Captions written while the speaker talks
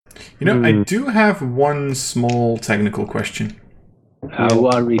You know, I do have one small technical question. How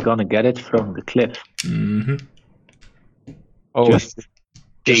are we gonna get it from the cliff? Oh, Just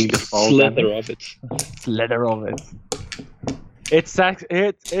Just fall slither damage? of it. slither of it.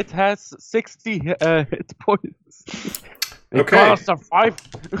 It has 60 hit points. It Okay. costs a 5.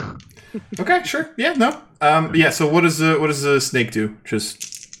 Okay, sure. Yeah, no. Yeah. So what does the snake do? Just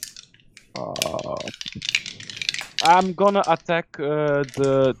I'm gonna attack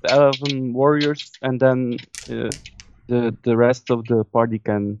the 11 warriors, and then the rest of the party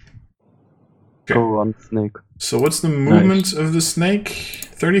can go on snake. so what's the movement of the snake?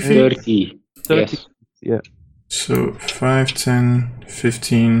 30 feet. 30. 30. Yes. Yeah. So 5, 10,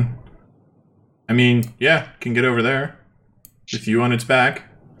 15. I mean, yeah, can get over there with you on its back.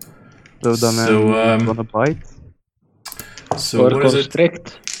 So then I'm gonna bite. So Or what is it?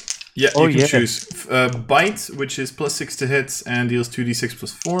 constrict. Yeah, Oh, you can yeah. choose bite, which is +6 to hits and deals 2d6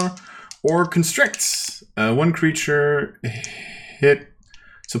 +4, or constricts. One creature hit,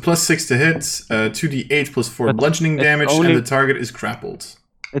 so +6 to hit, 2d8 +4 But bludgeoning it's damage, only- and the target is grappled.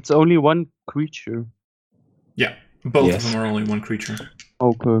 It's only one creature. Yeah, both Yes. of them are only one creature.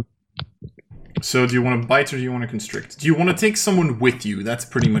 Okay. So do you want to bite or do you want to constrict? Do you want to take someone with you? That's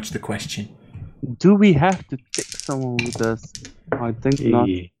pretty much the question. Do we have to take someone with us? I think not.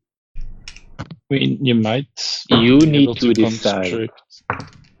 I mean, you might. You be need able to decide. constrict.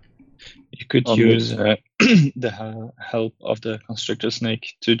 You could On use the help of the constrictor snake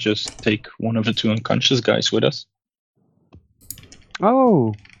to just take one of the two unconscious guys with us.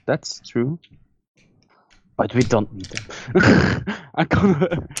 Oh, that's true. But we don't need them. I'm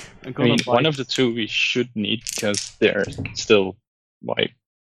gonna I mean, one bite. of the two we should need because they're still why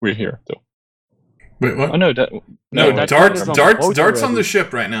we're here, though. Wait, what? Oh no, that No, that Dart's one is on the boat on already. the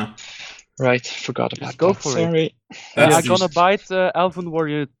ship right now. right. Forgot about go that. for it. Sorry. That's I'm the- gonna bite Elven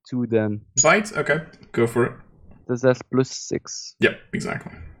Warrior 2 then. Bite? Okay, go for it. This has +6. Yep,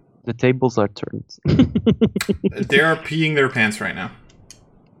 exactly. The tables are turned. They are peeing their pants right now.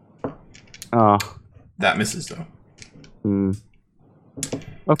 Ah. That misses though.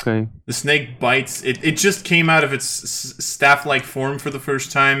 Okay. The snake bites. It just came out of its staff-like form for the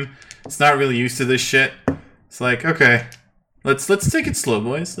first time. It's not really used to this shit. It's like, okay, let's take it slow,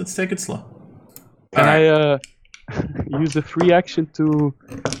 boys. Let's take it slow. Can Alright. I use a free action to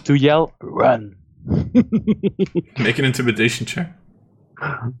yell run? Make an intimidation check?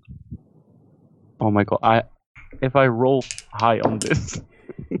 Oh my god! If I roll high on this,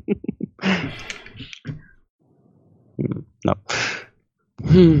 no.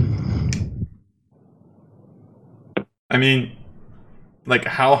 I mean, like,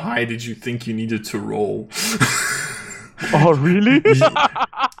 how high did you think you needed to roll? Oh really?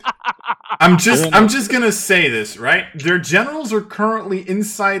 I'm just gonna say this, right? Their generals are currently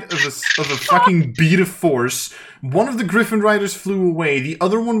inside of a fucking beat of force. One of the Griffin Riders flew away. The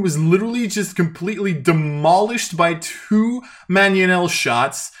other one was literally just completely demolished by 2 Manionel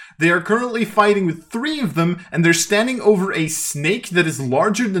shots. They are currently fighting with 3 of them, and they're standing over a snake that is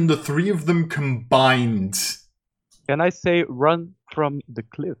larger than the 3 of them combined. Can I say run from the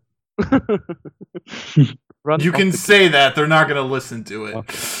cliff? Run You off can the say that, they're not gonna listen to it.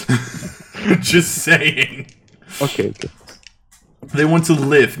 Just saying. cliff. Okay. They want to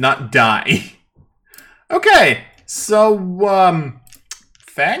live, not die. Okay, so,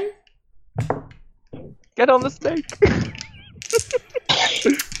 Fang? Get on the snake.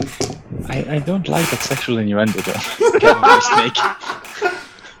 I don't like that sexual innuendo though. Get on the snake.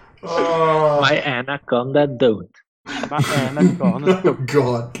 My anaconda don't. Oh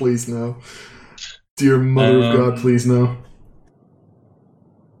God, please no. Dear Mother of God, please no.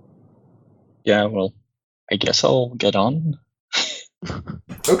 Yeah, well, I guess I'll get on.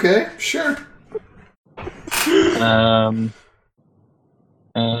 Okay, sure.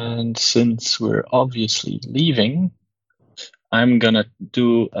 And since we're obviously leaving, I'm gonna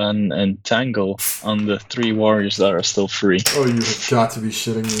do an entangle on the 3 warriors that are still free. Oh, you have got to be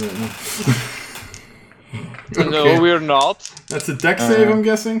shitting me right now. No, we're not. That's a dex save, I'm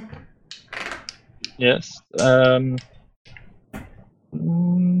guessing? Yes.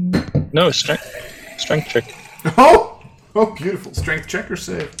 No, strength check. Oh! Oh, beautiful. Strength check or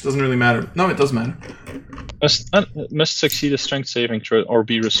save? Doesn't really matter. No, it does matter. Must succeed a strength saving throw or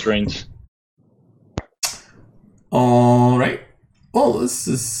be restrained. Alright. Oh, this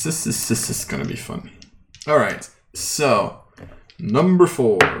is gonna be fun. Alright, so number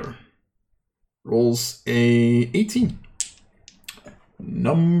 4 rolls a 18.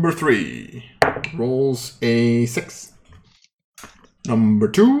 Number 3 rolls a 6. Number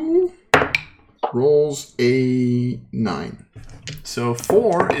 2 rolls a 9. So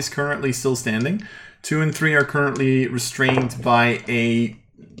 4 is currently still standing. 2 and 3 are currently restrained by a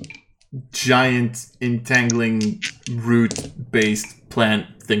giant entangling root-based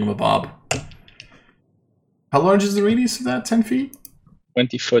plant thingamabob. How large is the radius of that? 10 feet?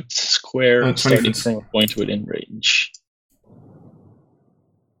 20 foot square, 20 starting foot. from a point within range.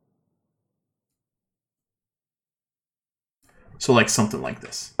 So like something like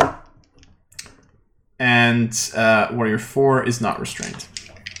this. And Warrior 4 is not restrained.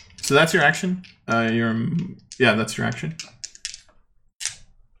 So that's your action. Yeah, that's your action.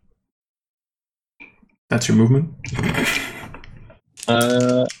 That's your movement.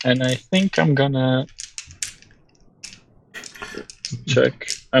 And I think I'm gonna check.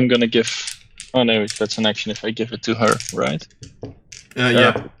 I'm gonna give. Oh no, that's an action if I give it to her, right?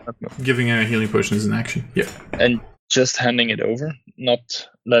 Yeah. Giving her a healing potion is an action. Yeah. And just handing it over, not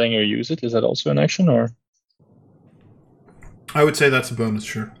letting her use it, is that also an action, or? I would say that's a bonus,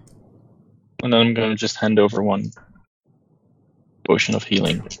 sure. And then I'm gonna just hand over one potion of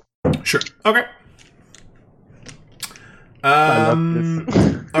healing. Sure. Okay.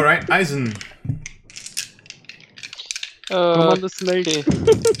 All right, Eisen. Come on, the snake.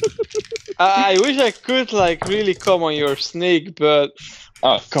 I wish I could like really come on your snake, but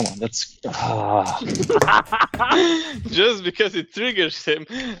Oh, come on, that's... just because it triggers him.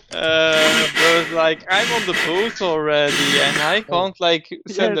 But like I'm on the boat already, and I can't like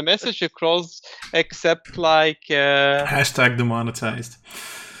send a message across except like Hashtag demonetized.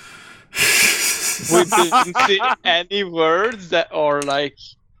 we didn't see any words that are like.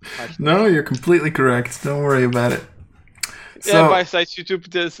 No, you're completely correct. Don't worry about it. Yeah, besides YouTube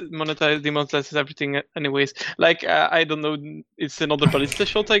demonetizes everything anyways. Like, I don't know, it's another ballista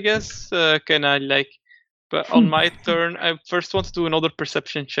shot, I guess. Can I, like... But on my turn, I first want to do another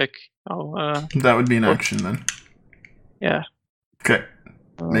perception check. That would be an action, then. Yeah. Okay.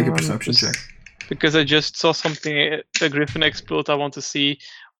 Make a perception check. Because I just saw something, a griffin explode, I want to see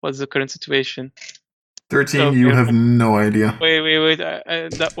what's the current situation. 13, So, you have no idea. Wait.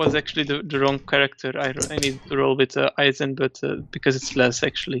 That was actually the wrong character. I need to roll with Eisen, but because it's less,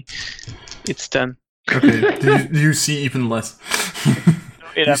 actually. It's 10. Okay, you see even less.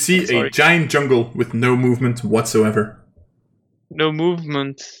 You see a giant jungle with no movement whatsoever. No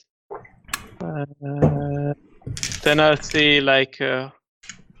movement. Then I'll say, like,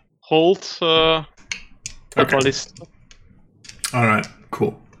 hold a ballista. Alright,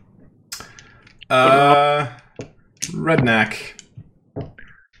 cool. Redneck.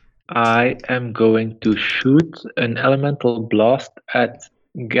 I am going to shoot an elemental blast at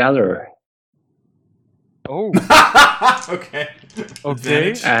Galler. Oh, Okay. okay.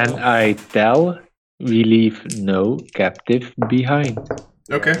 Advantage. And I tell, we leave no captive behind.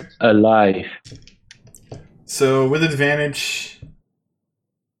 Okay. Alive. So with advantage,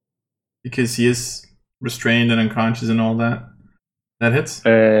 because he is restrained and unconscious and all that, that hits.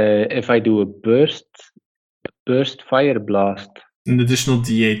 If I do a burst fire blast, An additional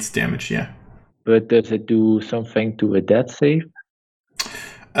D8 damage, yeah. but does it do something to a death save?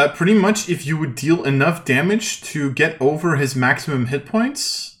 Pretty much, if you would deal enough damage to get over his maximum hit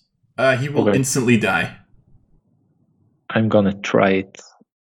points, he will instantly die. I'm gonna try it.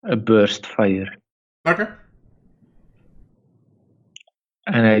 A burst fire. Okay.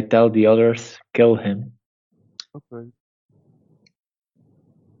 And I tell the others, kill him. Okay.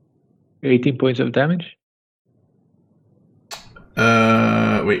 18 points of damage?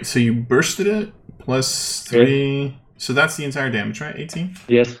 Wait, so you bursted it? Plus 3... Yeah. So that's the entire damage, right? 18?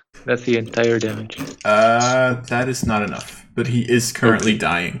 Yes, that's the entire damage. That is not enough. But he is currently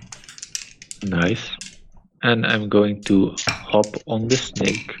dying. Nice. And I'm going to hop on the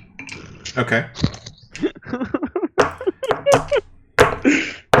snake. Okay.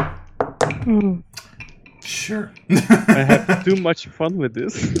 Sure. I had too much fun with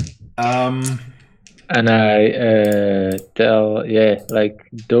this. And I tell,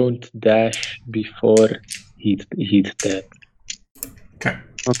 don't dash before he's dead. Okay.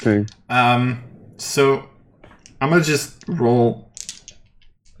 Okay. So I'm gonna just roll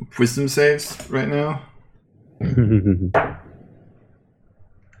wisdom saves right now.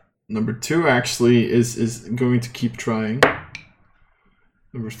 Number 2 actually is going to keep trying.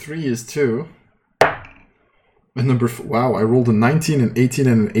 Number 3 is 2. And wow, I rolled a 19, an 18,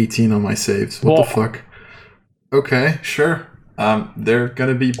 and an 18 on my saves. What the fuck? Okay, sure. They're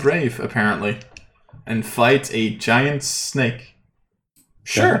gonna be brave, apparently. And fight a giant snake.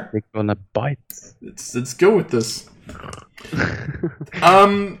 Sure. They're gonna bite. Let's go with this.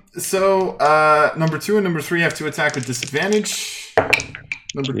 So, number 2 and number 3 have to attack with disadvantage.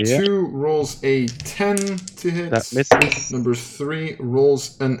 Number Yeah. 2 rolls a 10 to hit. That misses. Number 3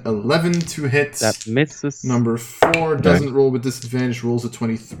 rolls an 11 to hit. That misses. Number 4 doesn't roll with disadvantage, rolls a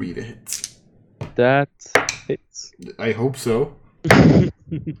 23 to hit. That hits. I hope so.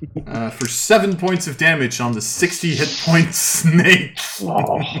 For 7 points of damage on the 60 hit point snake.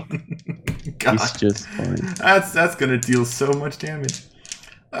 Oh, God, He's just fine. that's gonna deal so much damage.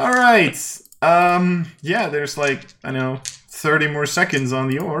 All right. Yeah, there's like, I know, 30 more seconds on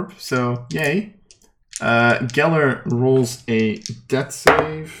the orb, so yay. Geller rolls a death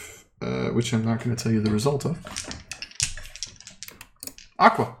save, which I'm not going to tell you the result of.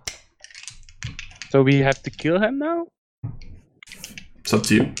 Aqua, So we have to kill him now? it's up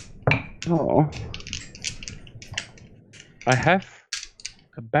to you. Oh. I have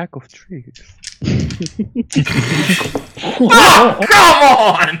a bag of tricks. Oh, come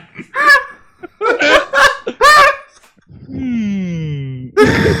on!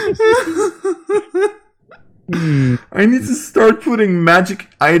 I need to start putting magic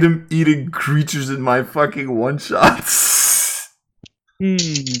item eating creatures in my fucking one-shots.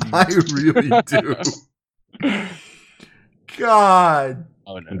 I really do. God.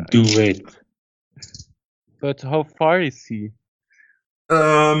 Oh, no. do it. But how far is he?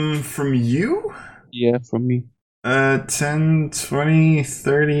 From you? Yeah, from me. 10, 20,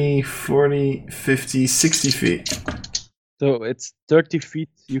 30, 40, 50, 60 feet. So it's 30 feet,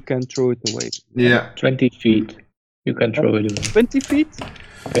 you can throw it away. Yeah, 20 feet. You can throw it away. 20 feet?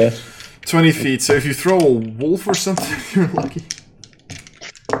 Yes. 20 feet. So if you throw a wolf or something, you're lucky.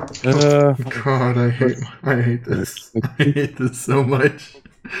 God, I hate this. I hate this so much.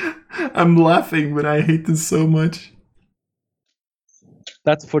 I'm laughing, but I hate this so much.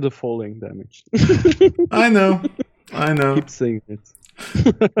 That's for the falling damage. I know. Keep saying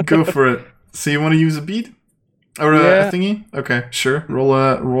it. Go for it. So you want to use a bead? Or Yeah. a thingy? Okay, sure. Roll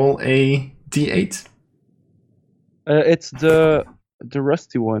a d8. It's the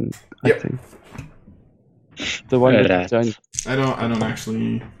rusty one, Yep. I think. The one Yeah, that that. I I don't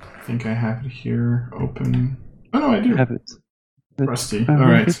actually think I have it here open. Oh no, I do. have it. Rusty. All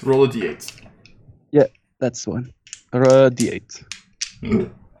right, roll a d8. That's the one. D8.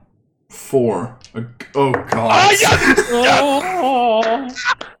 4. Oh god.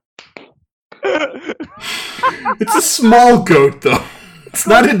 It's a small goat though. It's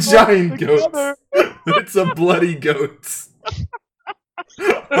not a giant goat. It's a bloody goat.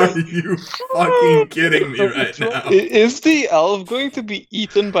 Are you fucking kidding me right now? Is the elf going to be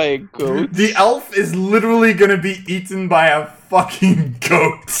eaten by a goat? The elf is literally gonna be eaten by a fucking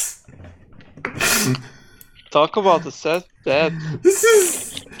goat. Talk about the sad dead. This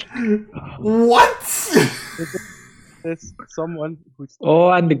is... What? There's someone who's Oh,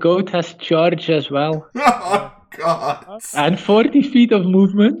 and the goat has charge as well. Oh god. And 40 feet of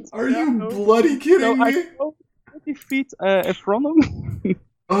movement. Are you bloody kidding I me? go 20 feet in front of me.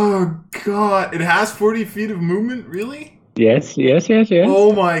 Oh god. It has 40 feet of movement? Really? Yes.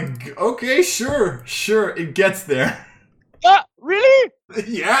 Oh my... Okay, sure. Sure, it gets there. Really?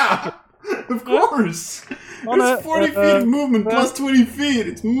 Yeah, of course. On It's a- 40 feet of movement plus 20 feet.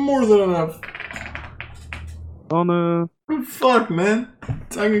 It's more than enough. On a... Oh, fuck, man.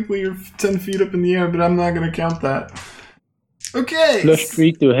 Technically, you're 10 feet up in the air, but I'm not gonna count that. Okay. Plus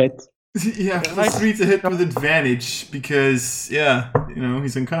 3 to hit. Yeah, plus 3 to hit with advantage because, yeah, you know,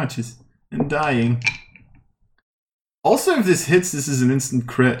 he's unconscious and dying. Also, if this hits, this is an instant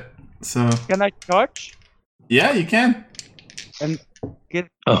crit. So, Can I charge yeah, you can. and get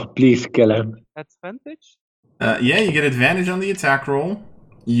Oh, please kill him. advantage? Yeah, you get advantage on the attack roll.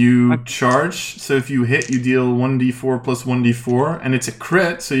 You charge, so if you hit, you deal 1d4 plus 1d4, and it's a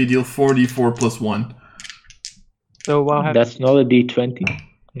crit, so you deal 4d4 plus 1. So I'll have That's not a d20.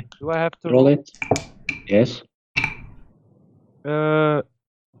 do I have to Roll it. Yes.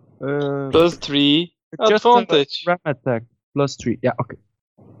 Plus 3. It's just a Advantage. ram attack plus 3. Yeah, okay.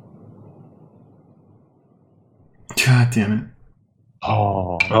 God damn it.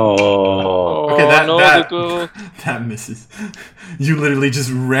 Oh. Oh. Okay, that- no, that- the goat. That misses. You literally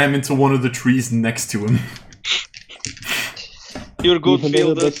just ram into one of the trees next to him. Your goat He's a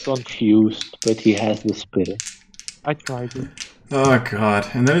little failed bit us. confused, but he has the spirit. I tried it. Oh god.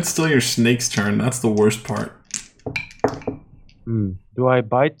 And then it's still your snake's turn. That's the worst part. Do I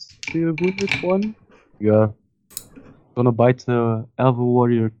bite the wounded one? Yeah. Gonna bite the Elven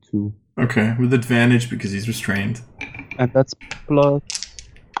Warrior too. Okay, with advantage because he's restrained. And that's plus...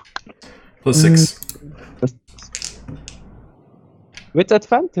 Plus 6. With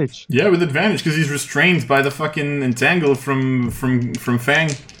advantage. Yeah, with advantage because he's restrained by the fucking entangle from Fang.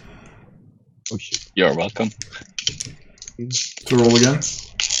 Oh shit. You're welcome. 16. To roll again.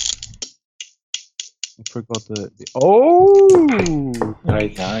 I forgot the oh!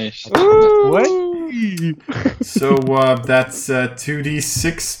 Right. Nice. What? So that's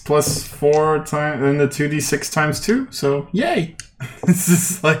 2d6 plus 4 times, and the 2d6 times 2. So yay! This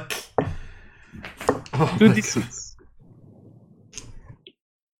is like 2d6.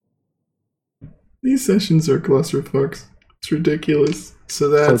 These sessions are clusterfucks. It's ridiculous. So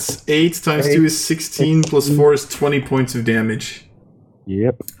that's 8 times 2 is 16 plus 4 is 20 points of damage.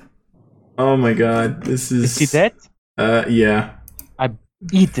 Yep. Oh my god, this is. Is he dead? Yeah.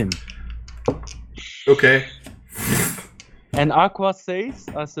 Eat him. Okay. And Aqua says,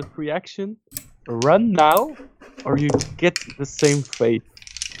 as a free action, run now, or you get the same fate.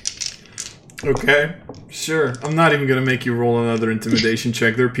 Okay. Sure. I'm not even gonna make you roll another intimidation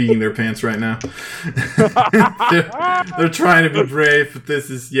check. They're peeing their pants right now. they're trying to be brave, but this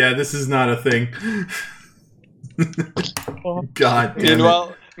is not a thing. God damn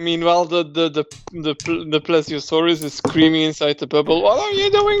it. Meanwhile, the Plesiosaurus is screaming inside the bubble. What are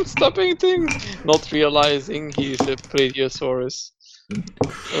you doing? Stopping things! Not realizing he's a Plesiosaurus.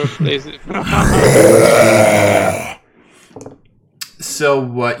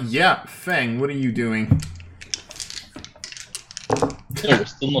 So yeah, Fang, what are you doing? Oh, we're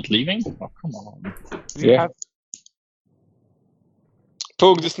still not leaving? Oh, come on. Yeah.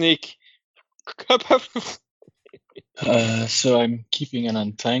 Poke the snake. So I'm keeping an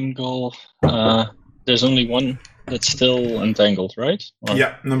untangle. There's only one that's still entangled, right? Or-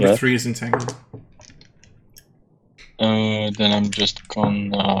 Yeah, number Yeah. 3 is entangled. Then I'm just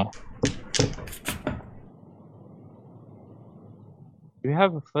gonna. We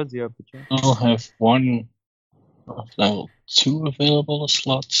have a fuzzy aperture. I'll have one of level 2 available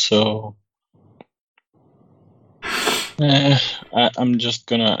slot, so. I'm just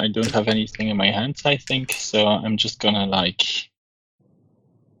gonna. I don't have anything in my hands, I think, so I'm just gonna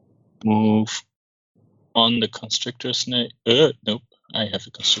move on the constrictor snake. Nope, I have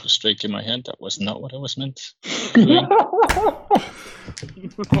a constrictor snake in my hand. That was not what I was meant. Doing.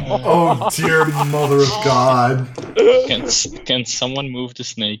 Oh dear mother of God. Can someone move the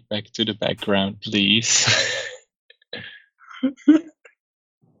snake back to the background, please?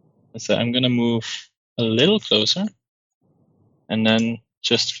 So I'm gonna move a little closer. And then,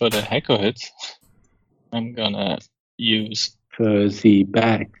 just for the heck of it, I'm gonna use. Fuzzy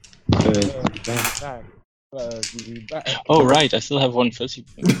back. Fuzzy back. Oh, right, I still have one fuzzy.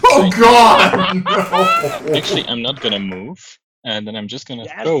 Oh God! No. Actually, I'm not gonna move. And then I'm just gonna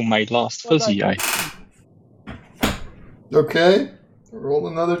throw my last fuzzy eye. Okay. Roll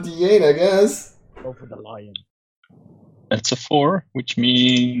another d8, I guess. Go for the lion. That's a 4, which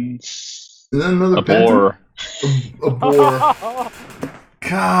means. And then another a boar. A boar.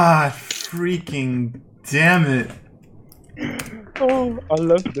 God freaking damn it. Oh, I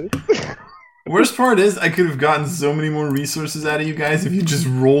love this. Worst part is, I could have gotten so many more resources out of you guys if you just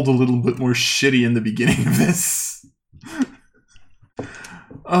rolled a little bit more shitty in the beginning of this.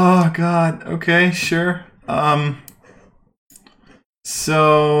 Oh God. Okay, sure.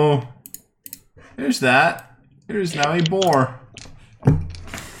 So there's that. There's now a boar.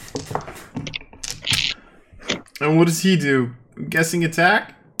 And what does he do? I'm guessing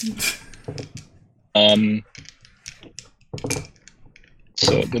attack?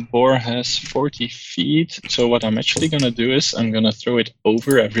 So the boar has 40 feet. So what I'm actually gonna do is I'm gonna throw it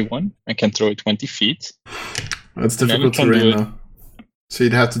over everyone. I can throw it 20 feet. That's And then difficult we can terrain, do it- though. So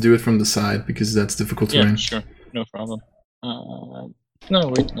you'd have to do it from the side because that's difficult Yeah, terrain. sure, no problem. No,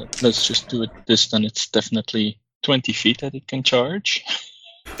 wait, let's just do it this. Then it's definitely 20 feet that it can charge.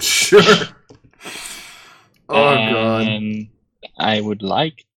 Sure. Oh God. And I would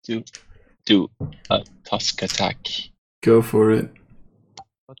like to do a tusk attack. Go for it.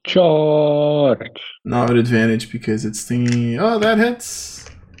 Charge. Not with advantage because it's thingy. Oh, that hits.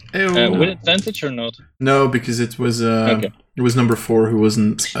 Ew. With advantage or not? No, because it was Okay. it was number 4 who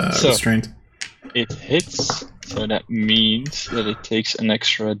wasn't So- restrained. It hits, so that means that it takes an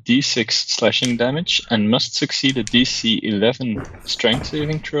extra d6 slashing damage and must succeed a DC 11 strength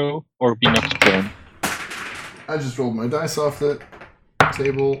saving throw or be knocked prone. I just rolled my dice off that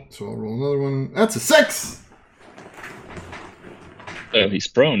table, so I'll roll another one. That's a 6. He's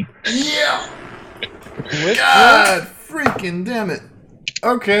prone. Yeah. God freaking damn it.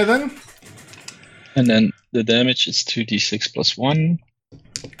 Okay then. And then the damage is 2d6 plus 1.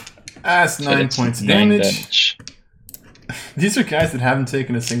 That's So 9 that's points of 9 damage. These are guys that haven't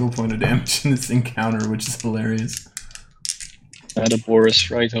taken a single point of damage in this encounter, which is hilarious. The boar is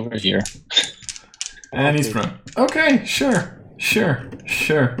right over here. And he's prone. Okay, sure.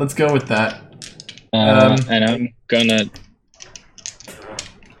 Let's go with that. And I'm gonna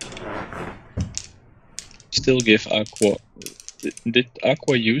still give Aqua. Did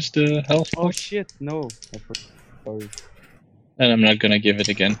Aqua use the health? Oh pot? shit, no. I forgot. Sorry. And I'm not gonna give it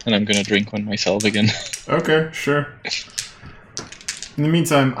again, and I'm gonna drink one myself again. Okay, sure. In the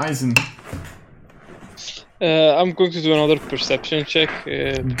meantime, Eisen, I'm going to do another perception check.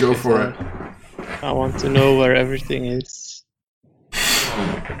 go for it. I want to know where everything is.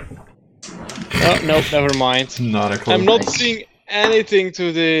 Oh, no, never mind. Not a clue. I'm not seeing anything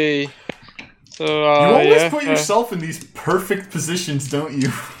today. So, You always yeah, put yourself in these perfect positions, don't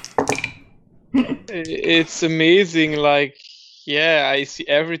you? it's amazing. Like, yeah, I see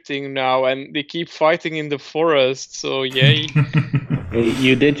everything now, and they keep fighting in the forest. So, yay. Hey,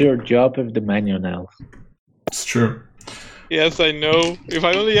 you did your job with the manual now. It's true. Yes, I know. If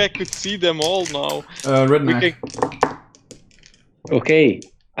I only could see them all now. Redneck. We can... Okay,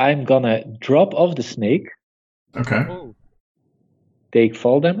 I'm gonna drop off the snake, Okay. Oh, take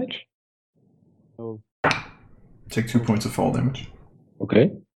fall damage. no. Take 2 points of fall damage.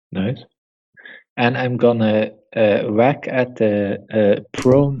 Okay, nice. And I'm gonna whack at the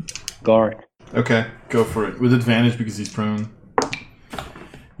prone guard. Okay, go for it. With advantage because he's prone.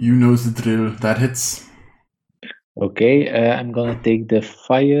 You knows the drill. That hits. Okay, I'm gonna take the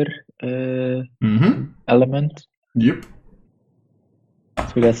fire Mm-hmm. element. Yep.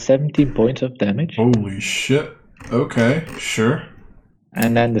 So that's 17 points of damage. Holy shit. Okay, sure.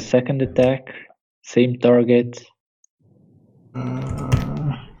 And then the second attack, same target.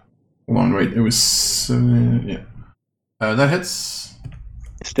 Hold on, wait. It was... yeah. That hits.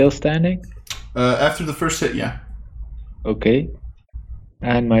 Still standing. After the first hit, yeah. Okay.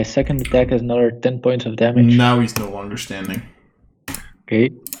 And my second attack is another 10 points of damage. Now he's no longer standing. Okay.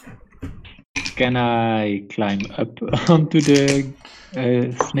 Can I climb up onto the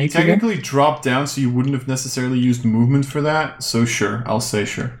You snake again? technically dropped down, so you wouldn't have necessarily used movement for that. So sure, I'll say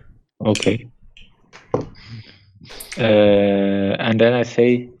sure. Okay. And then I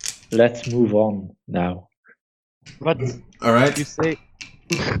say, let's move on now. What All right. you say?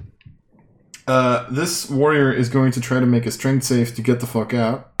 This warrior is going to try to make a strength save to get the fuck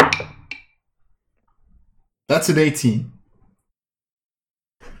out. That's an 18.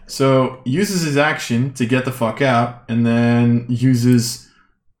 So uses his action to get the fuck out, and then uses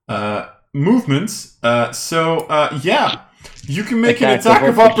movements. Yeah, you can make an attack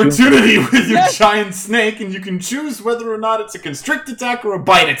of opportunity with your giant snake, and you can choose whether or not it's a constrict attack or a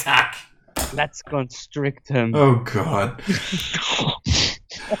bite attack. Let's constrict him. Oh god.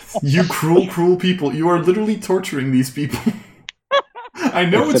 You cruel, cruel people. You are literally torturing these people. I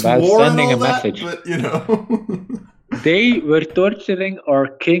know It's it's about war and sending all a that, message. but you know. They were torturing our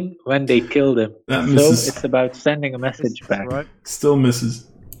king when they killed him. That So misses. it's about sending a message back. Right? Still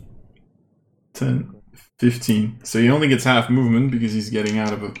misses. 10, 15. So he only gets half movement because he's getting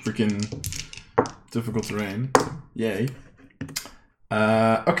out of a freaking difficult terrain. Yay.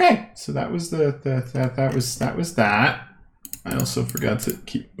 Okay, so that was that was that. I also forgot to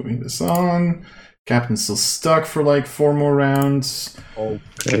keep moving this on. Captain's still stuck for like 4 more rounds.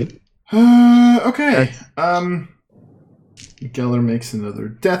 Okay. Okay. Geller makes another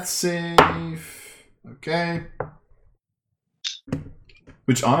death save. Okay.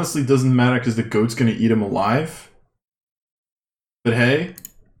 Which honestly doesn't matter because the goat's gonna eat him alive. But hey,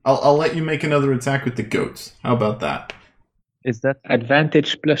 I'll let you make another attack with the goat. How about that? Is that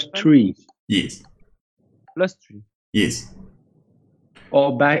Advantage +3. Yes. +3? Yes.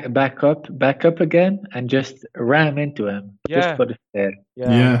 Or back up again, and just ram into him. Yeah. Just for the fair.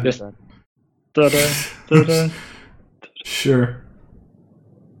 Yeah. Just ta-da. Sure.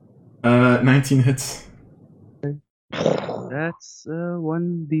 19 hits. That's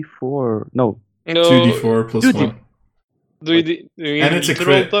 1d4. No. No, 2d4 plus 1. do you And it's need a to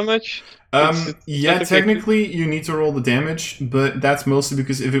roll crit. damage? Yeah, technically you need to roll the damage, but that's mostly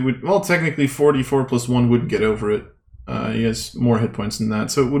because if it would... Well, technically 4d4 plus 1 wouldn't get over it. He has more hit points than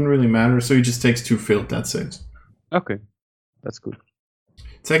that, so it wouldn't really matter, so he just takes 2 failed death saves. Okay. That's good.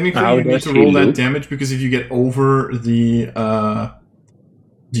 Technically, How you need does to he roll that look? damage because if you get over the...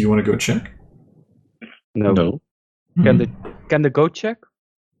 Do you want to go check? No. Can the goat check?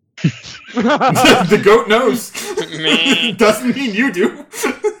 The goat knows. Meh. Doesn't mean you do.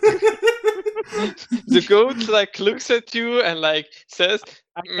 The goat like looks at you and like says,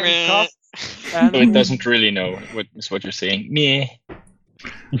 I can Meh. cast So it doesn't really know what is what you're saying. Meh.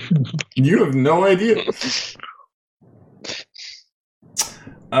 You have no idea.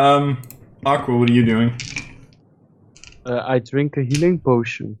 Aqua, what are you doing? I drink a healing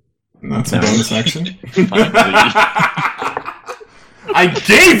potion. That's a bonus action. Finally. I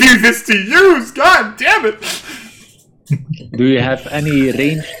gave you this to use! God damn it! Do you have any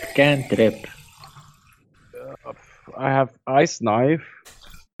ranged cantrip? I have Ice Knife.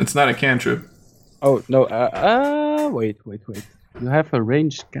 It's not a cantrip. Oh no! Wait. You have a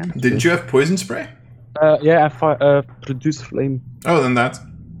ranged cantrip. Didn't you have poison spray? Yeah, I produce flame. Oh, then that.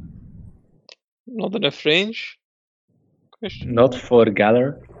 Not enough range? Question. Not for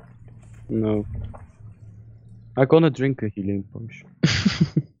Galler. No. I'm gonna drink a healing potion.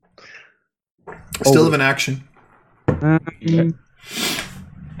 Still have an action.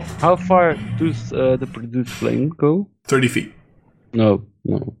 How far does the produce flame go? 30 feet. No.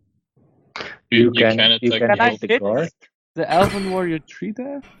 You can attack hit the hit guard. the Elven Warrior 3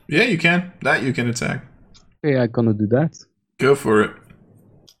 there? Yeah, you can. That you can attack. Okay, I'm gonna do that. Go for it.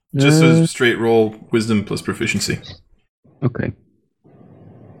 Just a straight roll, wisdom plus proficiency. Okay.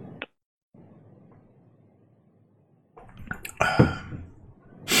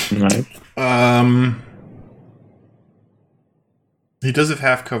 Right. He does have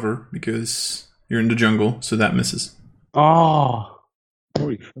half cover because you're in the jungle, so that misses. Oh.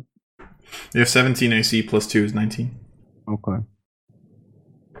 Holy fuck. You have 17 AC plus 2 is 19. Okay.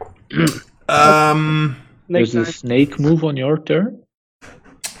 Does the snake move on your turn?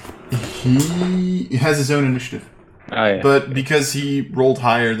 He has his own initiative. Ah, yeah. But because he rolled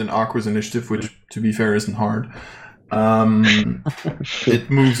higher than Aqua's initiative, which, to be fair, isn't hard, it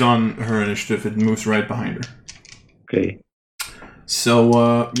moves on her initiative. It moves right behind her. Okay.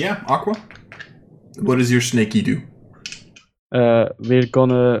 So, yeah, Aqua, what does your snakey do? We're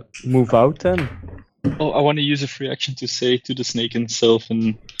gonna move out then. Oh, I want to use a free action to say to the snake itself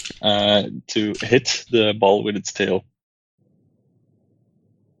and to hit the ball with its tail.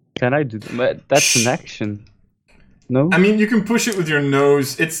 Can I do that? That's an action. No? I mean, you can push it with your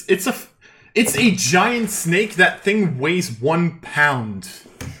nose. It's a giant snake. That thing weighs 1 pound.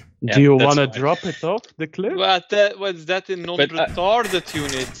 Yeah, do you that's want to fine. drop it off the cliff? What's that in non-retarded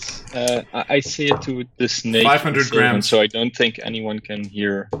units? I say it to the snake. 500 itself, grams. So I don't think anyone can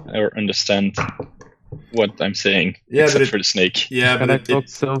hear or understand what I'm saying, Yeah, except but for the snake. Yeah, Can I but talk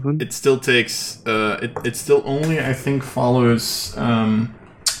Sylvan? it still takes. It still only, I think, follows Aqua's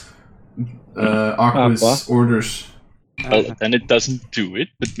Aqua. orders. Well, then it doesn't do it,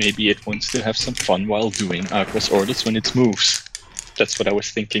 but maybe it wants to have some fun while doing Aqua's orders when it moves. That's what I was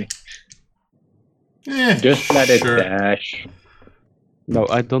thinking. Just let it sure. dash. No,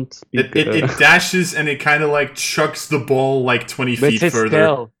 I don't speak. It dashes and it kind of like chucks the ball like 20 with feet his further.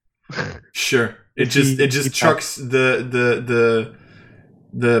 tail. Sure. It He just chucks the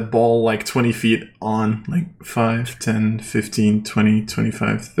ball like 20 feet on, like 5, 10, 15, 20,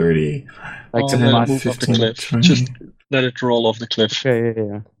 25, 30. Like Oh, the let it math. move off the 15, cliff. 20. Just let it roll off the cliff. Okay,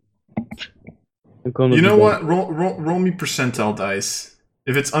 yeah. I'm gonna You do know that. what? Roll me percentile dice.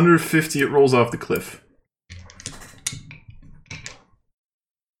 If it's under 50, it rolls off the cliff.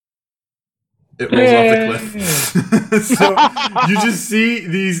 It rolls off the cliff. So you just see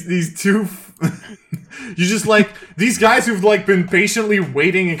these two. You just like these guys who've like been patiently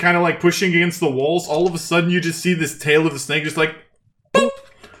waiting and kind of like pushing against the walls. All of a sudden, you just see this tail of the snake just like,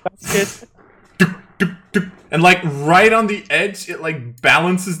 That's it. and like right on the edge, it like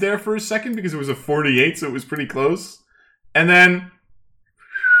balances there for a second because it was a 48, so it was pretty close, and then.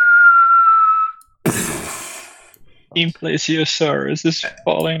 Team Plesiosaurus is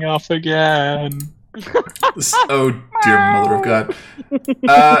falling off again. Oh dear mother of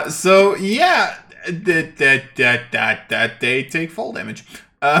God. So yeah, that they take fall damage.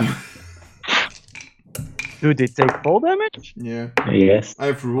 Do they take fall damage? Yeah, Yes.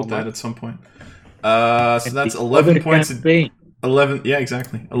 I've ruled that at some point. So that's The 11 other points. campaign. 11. Yeah,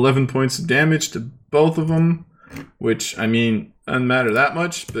 exactly. 11 points of damage to both of them, which I mean doesn't matter that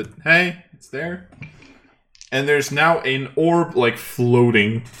much, but hey, it's there. And there's now an orb like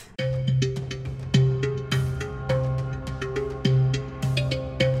floating